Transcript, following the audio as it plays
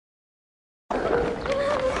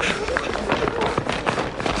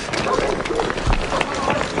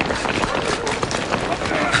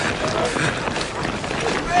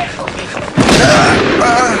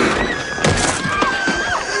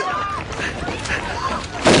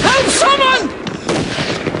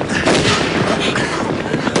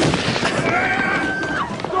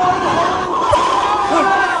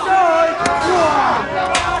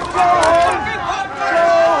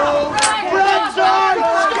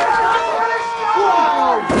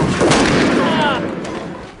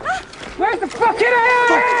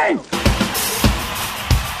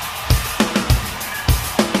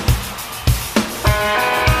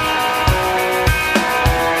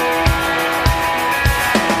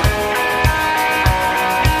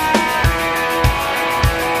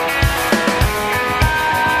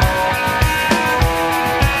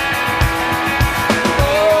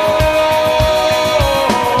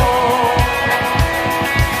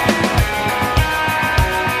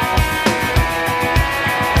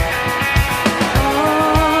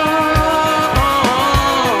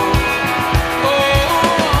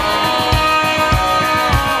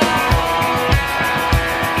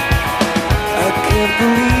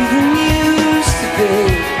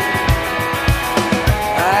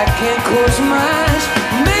can't close my eyes,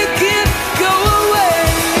 make it go away.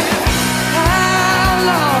 How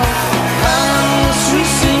long must we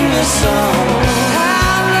sing this song?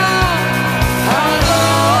 How long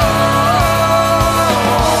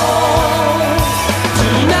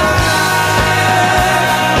tonight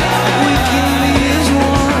we can be as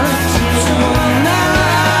one tonight.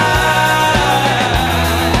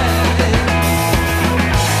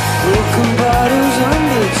 Broken bottles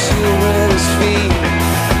under children's feet,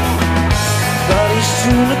 bodies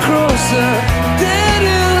strewn across the dead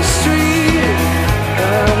end street.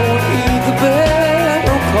 I won't eat the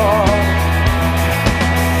battle call,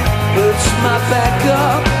 puts my back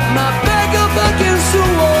up against the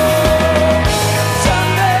wall.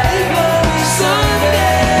 Sunday, bloody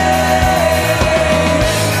Sunday,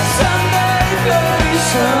 Sunday, bloody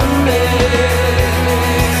Sunday,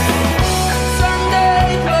 Sunday,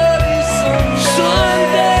 bloody Sunday,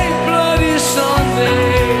 Sunday, bloody Sunday.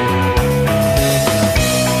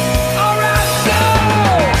 All right, go!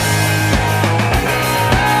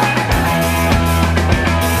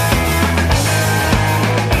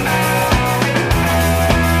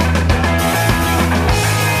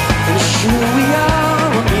 And sure we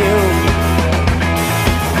are immune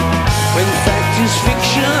when fact is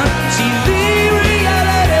fiction, TV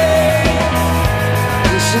reality.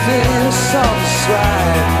 This event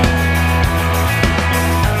satisfied.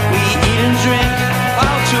 We eat and drink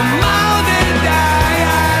while tomorrow they die.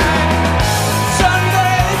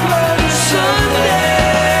 Sunday, bloody Sunday,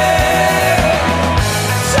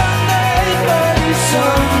 Sunday, bloody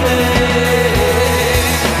Sunday.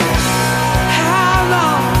 How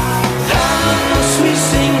long must we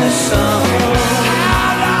sing this song? How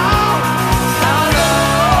long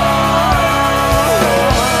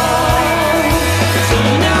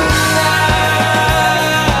tonight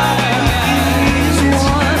is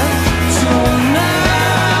one tonight,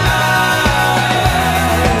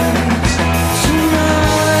 tonight.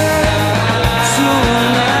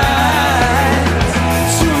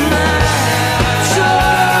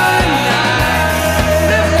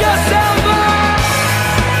 Lift yourself up.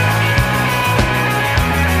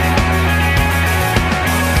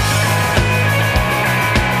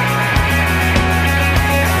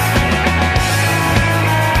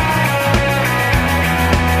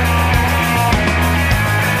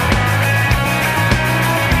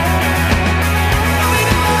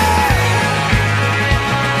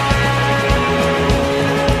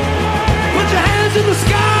 Put your hands in the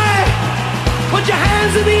sky, put your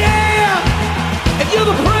hands in the air. If you're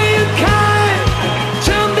the praying kind,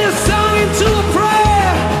 turn this song into a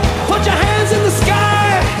prayer. Put your hands in the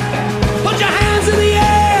sky, put your hands in the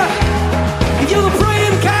air. If you're the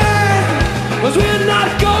praying kind, 'cause we're not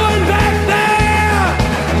going back there.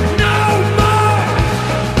 No more,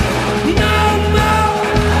 no more,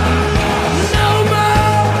 no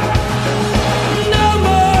more, no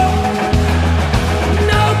more,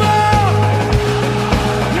 no more,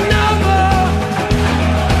 no more.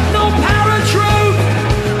 No paratroop,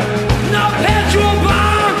 no petrol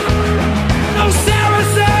bomb, no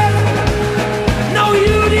Saracen, no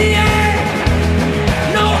UDA,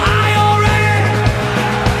 no IRA.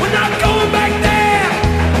 We're not going back there.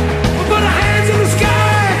 We put our hands in the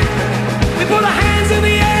sky, we put our hands in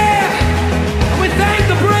the air, and we thank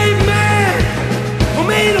the brave man who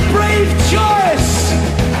made a brave choice.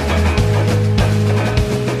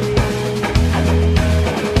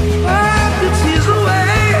 Wipe the tears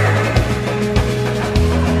away.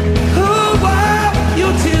 Oh, wipe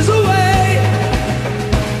your tears away.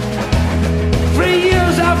 3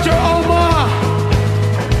 years after Omar,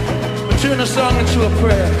 we turn the song into a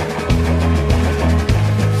prayer.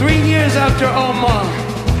 3 years after Omar,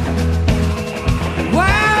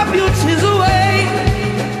 wipe your tears away.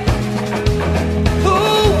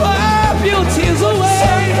 Oh, wipe your tears away.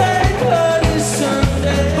 Sunday, bloody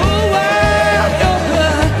Sunday. Oh, wipe your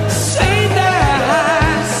blood. Sunday,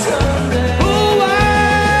 Sunday. Oh,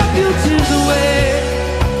 wipe your tears away.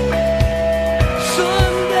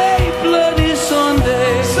 Sunday, bloody Sunday.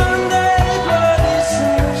 Sunday, bloody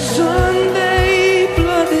Sunday. Sunday,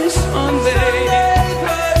 bloody Sunday. Sunday,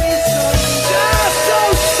 bloody Sunday. Just so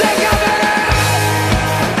sick of it.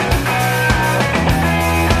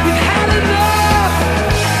 We've had enough.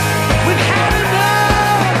 We've had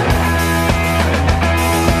enough.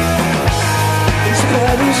 This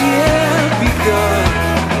battle's yet begun.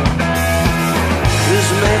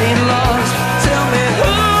 There's many lost. Tell me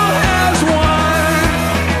who has won.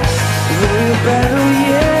 The real battle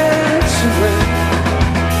yet to win.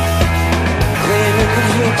 Claiming the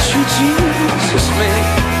victory Jesus made.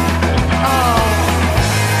 Oh,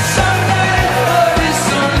 Sunday, bloody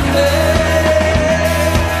Sunday.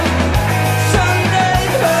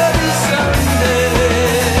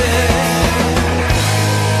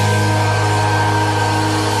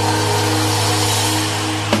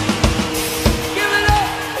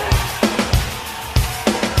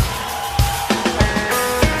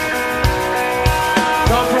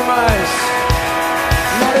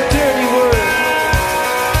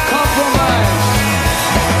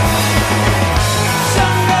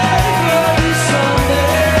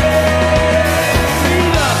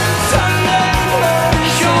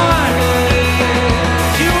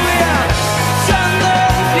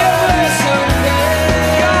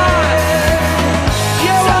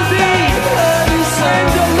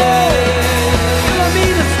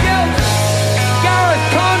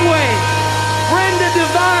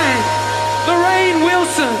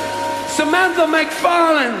 Samantha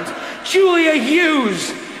McFarland, Julia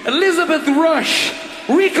Hughes, Elizabeth Rush,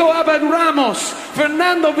 Rico Abad Ramos,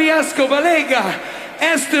 Fernando Viasco Valega,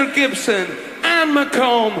 Esther Gibson, Anne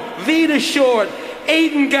McComb, Vida Short,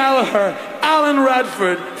 Aidan Gallagher, Alan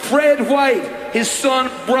Radford, Fred White, his son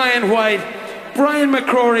Brian White, Brian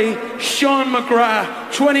McCrory, Sean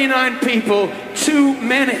McGrath, 29 people, too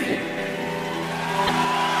many.